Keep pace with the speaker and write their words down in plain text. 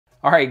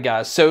Alright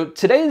guys, so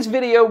today's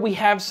video we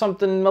have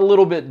something a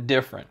little bit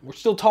different. We're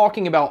still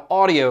talking about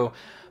audio,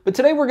 but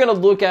today we're going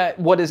to look at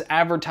what is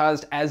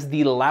advertised as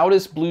the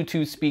loudest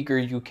Bluetooth speaker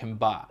you can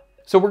buy.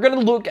 So we're going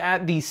to look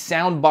at the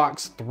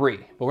Soundboks 3,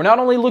 but we're not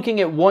only looking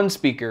at one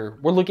speaker,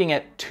 we're looking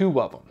at two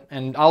of them.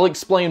 And I'll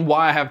explain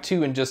why I have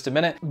two in just a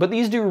minute, but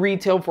these do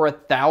retail for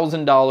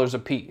 $1,000 a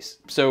piece.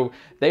 So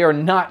they are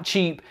not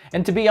cheap.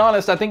 And to be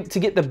honest, I think to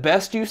get the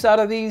best use out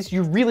of these,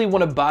 you really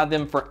want to buy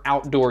them for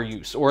outdoor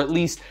use, or at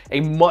least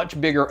a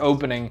much bigger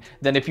opening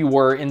than if you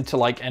were into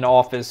like an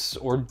office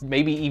or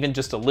maybe even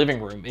just a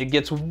living room. It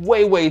gets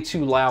way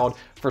too loud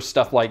for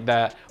stuff like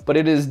that, but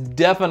it is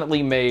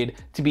definitely made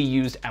to be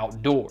used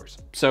outdoors.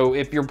 So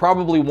if you're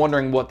probably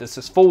wondering what this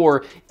is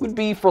for, it would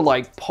be for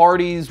like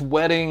parties,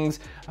 weddings,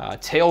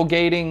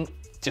 tailgating,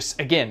 just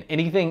again,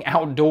 anything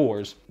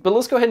outdoors. But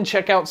let's go ahead and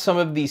check out some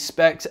of these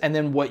specs and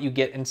then what you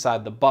get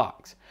inside the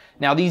box.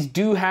 Now these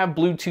do have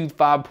Bluetooth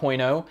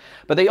 5.0,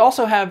 but they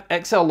also have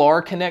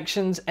XLR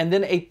connections and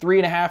then a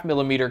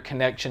 3.5mm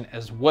connection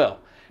as well.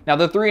 Now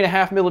the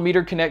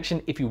 3.5mm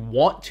connection, if you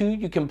want to,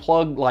 you can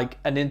plug like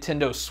a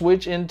Nintendo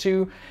Switch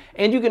into,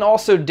 and you can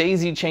also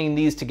daisy chain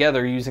these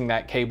together using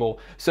that cable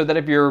so that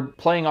if you're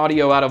playing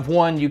audio out of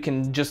one, you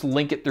can just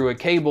link it through a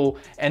cable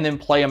and then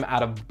play them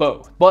out of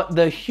both. But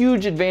the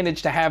huge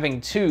advantage to having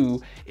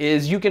two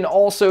is you can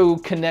also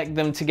connect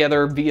them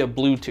together via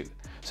Bluetooth.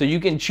 So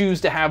you can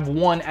choose to have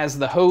one as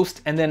the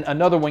host and then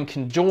another one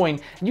can join.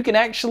 You can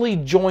actually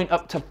join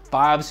up to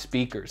 5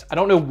 speakers. I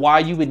don't know why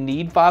you would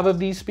need 5 of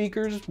these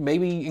speakers.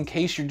 Maybe in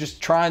case you're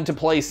just trying to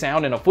play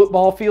sound in a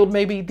football field,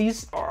 maybe.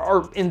 These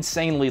are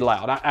insanely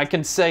loud. I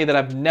can say that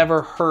I've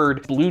never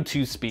heard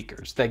Bluetooth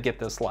speakers that get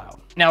this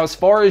loud. Now, as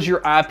far as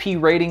your IP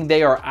rating,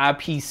 they are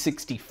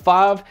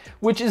IP65,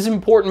 which is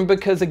important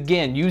because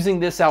again,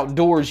 using this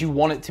outdoors, you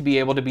want it to be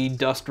able to be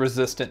dust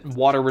resistant,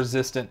 water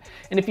resistant.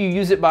 And if you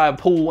use it by a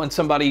pool and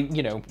somebody,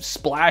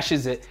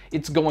 splashes it,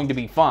 it's going to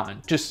be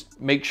fine. Just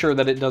make sure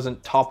that it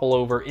doesn't topple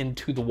over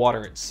into the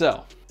water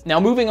itself. Now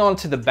moving on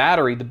to the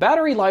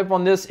battery life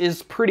on this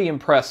is pretty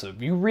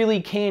impressive. You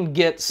really can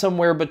get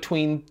somewhere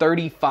between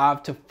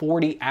 35 to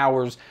 40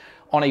 hours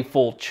on a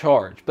full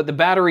charge. But the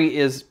battery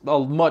is a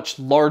much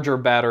larger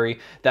battery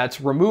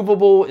that's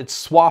removable,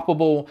 it's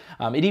swappable.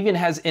 It even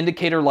has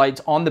indicator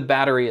lights on the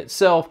battery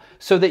itself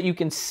so that you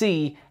can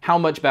see how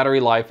much battery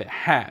life it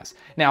has.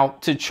 Now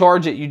to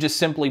charge it, you just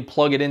simply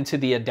plug it into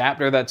the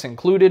adapter that's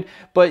included,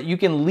 but you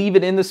can leave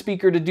it in the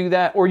speaker to do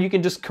that, or you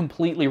can just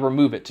completely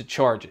remove it to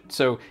charge it.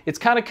 So it's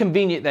kind of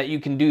convenient that you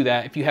can do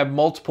that. If you have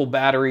multiple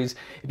batteries,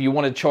 if you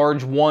want to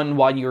charge one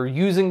while you're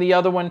using the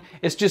other one,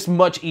 it's just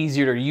much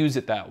easier to use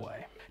it that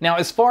way. Now,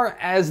 as far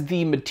as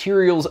the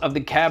materials of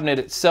the cabinet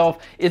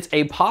itself, it's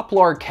a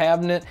poplar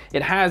cabinet.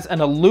 It has an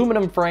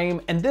aluminum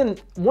frame, and then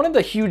one of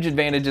the huge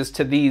advantages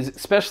to these,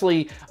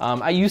 especially,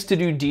 I used to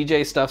do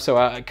DJ stuff, so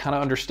I kind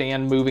of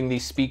understand moving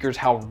these speakers,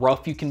 how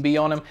rough you can be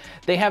on them.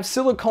 They have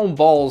silicone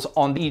balls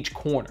on each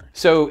corner.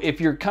 So if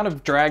you're kind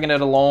of dragging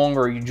it along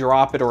or you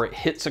drop it or it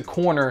hits a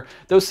corner,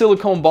 those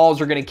silicone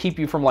balls are gonna keep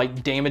you from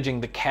like damaging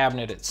the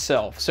cabinet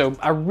itself. So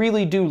I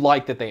really do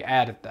like that they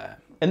added that.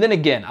 And then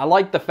again, I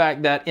like the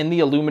fact that in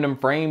the aluminum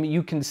frame,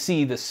 you can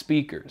see the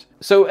speakers.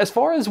 So as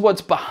far as what's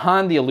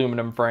behind the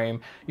aluminum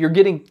frame, you're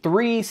getting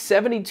 3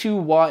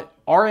 72-watt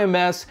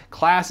RMS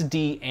Class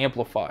D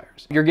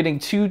amplifiers. You're getting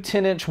 2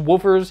 10-inch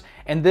woofers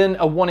and then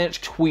a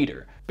 1-inch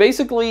tweeter.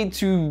 Basically,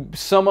 to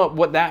sum up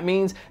what that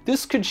means,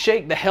 this could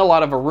shake the hell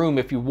out of a room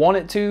if you want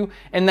it to,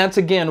 and that's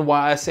again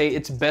why I say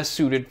it's best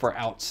suited for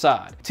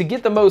outside. To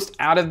get the most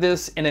out of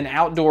this in an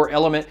outdoor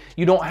element,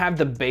 you don't have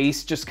the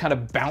bass just kind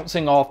of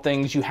bouncing off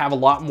things. You have a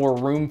lot more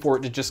room for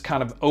it to just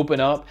kind of open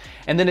up,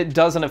 and then it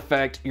doesn't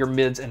affect your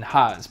mids and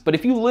highs. But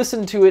if you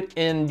listen to it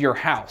in your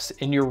house,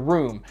 in your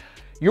room,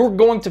 you're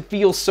going to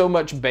feel so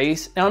much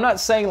bass. Now, I'm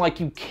not saying like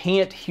you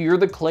can't hear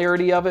the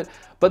clarity of it,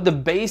 but the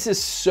bass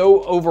is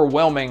so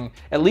overwhelming,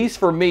 at least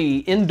for me,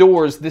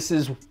 indoors, this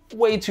is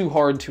way too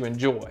hard to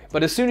enjoy.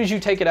 But as soon as you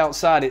take it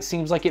outside, it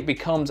seems like it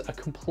becomes a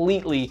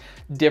completely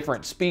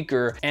different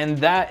speaker, and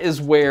that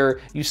is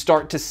where you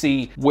start to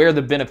see where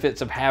the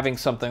benefits of having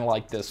something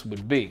like this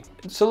would be.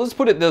 So let's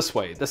put it this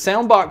way. The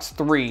Soundboks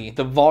 3,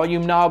 the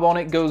volume knob on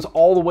it goes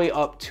all the way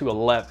up to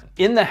 11.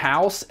 In the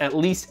house, at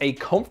least a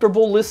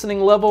comfortable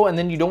listening level, and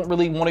then you don't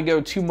really want to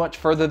go too much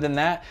further than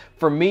that,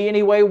 for me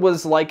anyway,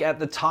 was like at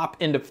the top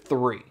end of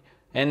 3.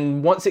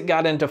 And once it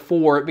got into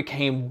 4, it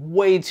became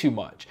way too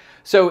much.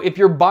 So if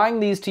you're buying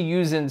these to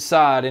use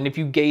inside, and if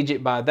you gauge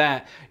it by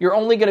that, you're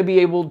only going to be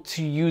able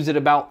to use it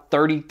about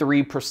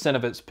 33%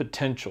 of its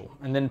potential.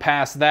 And then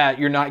past that,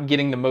 you're not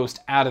getting the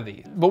most out of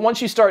these. But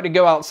once you start to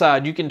go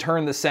outside, you can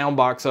turn the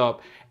Soundboks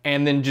up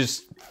and then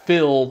just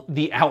fill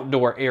the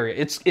outdoor area.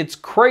 It's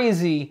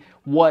crazy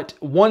what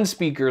one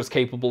speaker is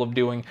capable of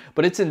doing,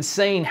 but it's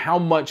insane how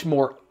much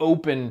more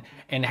open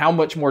and how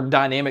much more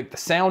dynamic the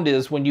sound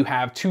is when you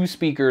have 2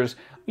 speakers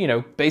you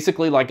know,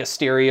 basically like a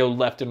stereo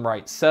left and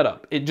right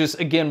setup. It just,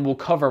 again, will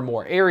cover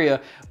more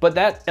area, but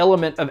that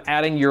element of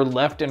adding your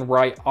left and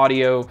right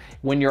audio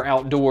when you're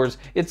outdoors,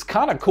 it's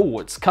kind of cool.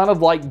 It's kind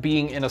of like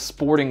being in a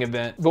sporting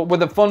event. But what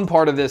the fun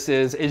part of this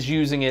is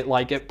using it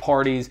like at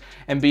parties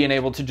and being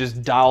able to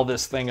just dial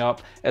this thing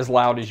up as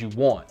loud as you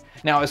want.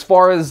 Now, as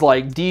far as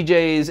like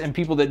DJs and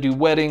people that do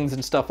weddings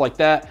and stuff like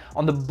that,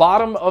 on the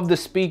bottom of the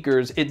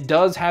speakers, it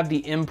does have the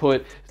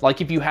input,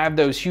 like if you have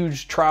those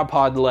huge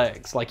tripod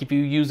legs, like if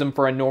you use them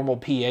for a normal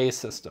PA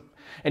system.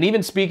 And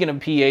even speaking of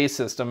PA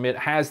system, it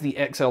has the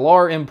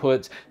XLR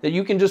inputs that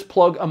you can just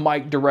plug a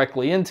mic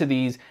directly into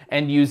these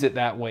and use it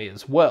that way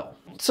as well.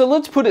 So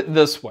let's put it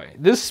this way.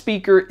 This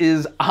speaker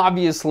is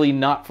obviously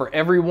not for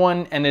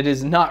everyone, and it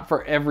is not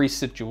for every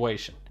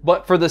situation.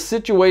 But for the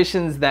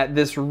situations that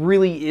this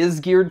really is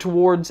geared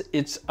towards,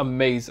 it's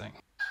amazing.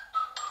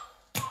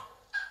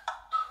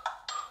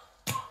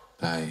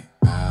 Like,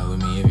 ride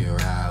with me if you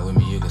ride with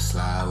me, you can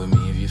slide with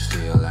me if you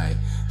feel like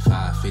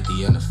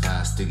 550 on the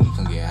 5 sticky,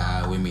 come get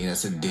high with me,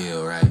 that's a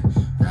deal, right?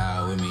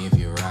 Ride with me if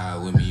you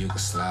ride with me, you can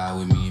slide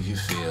with me if you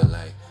feel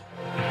like.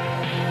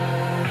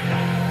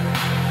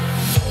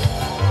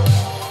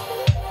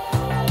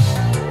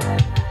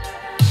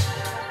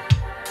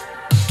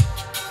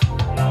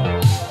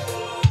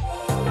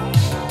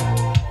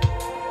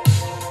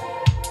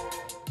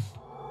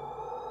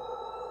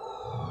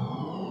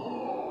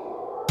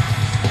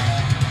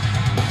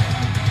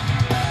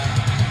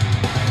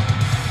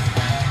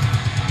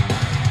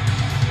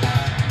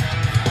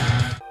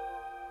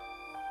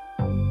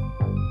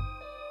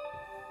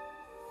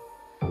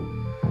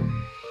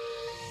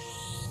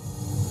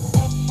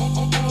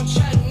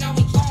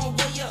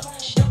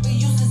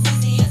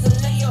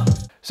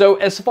 So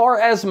as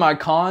far as my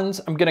cons,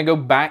 I'm gonna go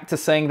back to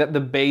saying that the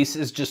bass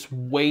is just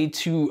way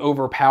too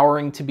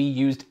overpowering to be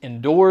used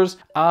indoors.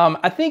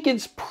 I think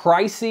it's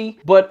pricey,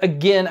 but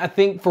again, I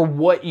think for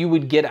what you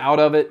would get out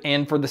of it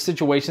and for the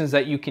situations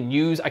that you can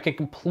use, I can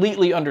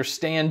completely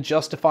understand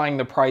justifying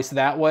the price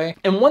that way.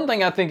 And one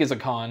thing I think is a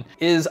con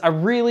is I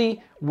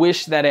really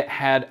wish that it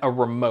had a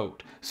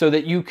remote so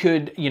that you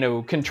could, you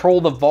know, control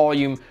the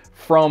volume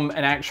from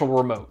an actual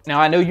remote.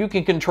 Now, I know you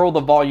can control the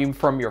volume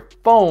from your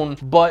phone,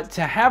 but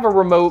to have a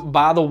remote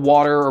by the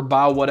water or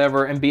by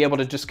whatever and be able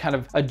to just kind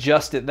of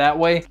adjust it that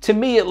way, to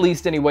me at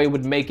least anyway,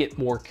 would make it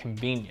more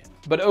convenient.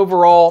 But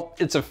overall,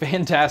 it's a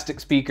fantastic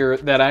speaker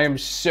that I am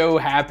so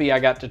happy I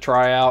got to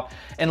try out,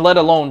 and let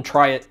alone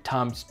try it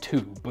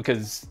 ×2,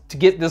 because to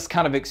get this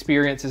kind of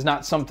experience is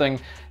not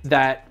something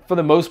that for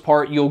the most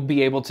part you'll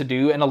be able to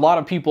do, and a lot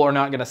of people are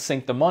not gonna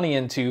sink the money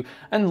into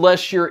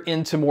unless you're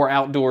into more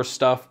outdoor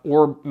stuff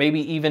or maybe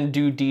even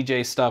do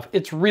DJ stuff.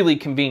 It's really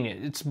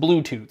convenient. It's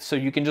Bluetooth, so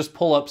you can just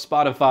pull up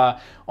Spotify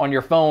on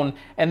your phone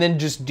and then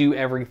just do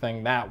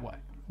everything that way.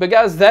 But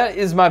guys, that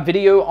is my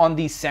video on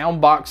the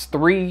Soundboks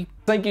 3.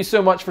 Thank you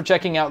so much for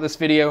checking out this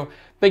video.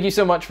 Thank you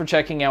so much for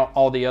checking out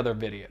all the other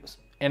videos.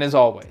 And as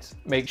always,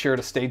 make sure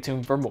to stay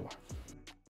tuned for more.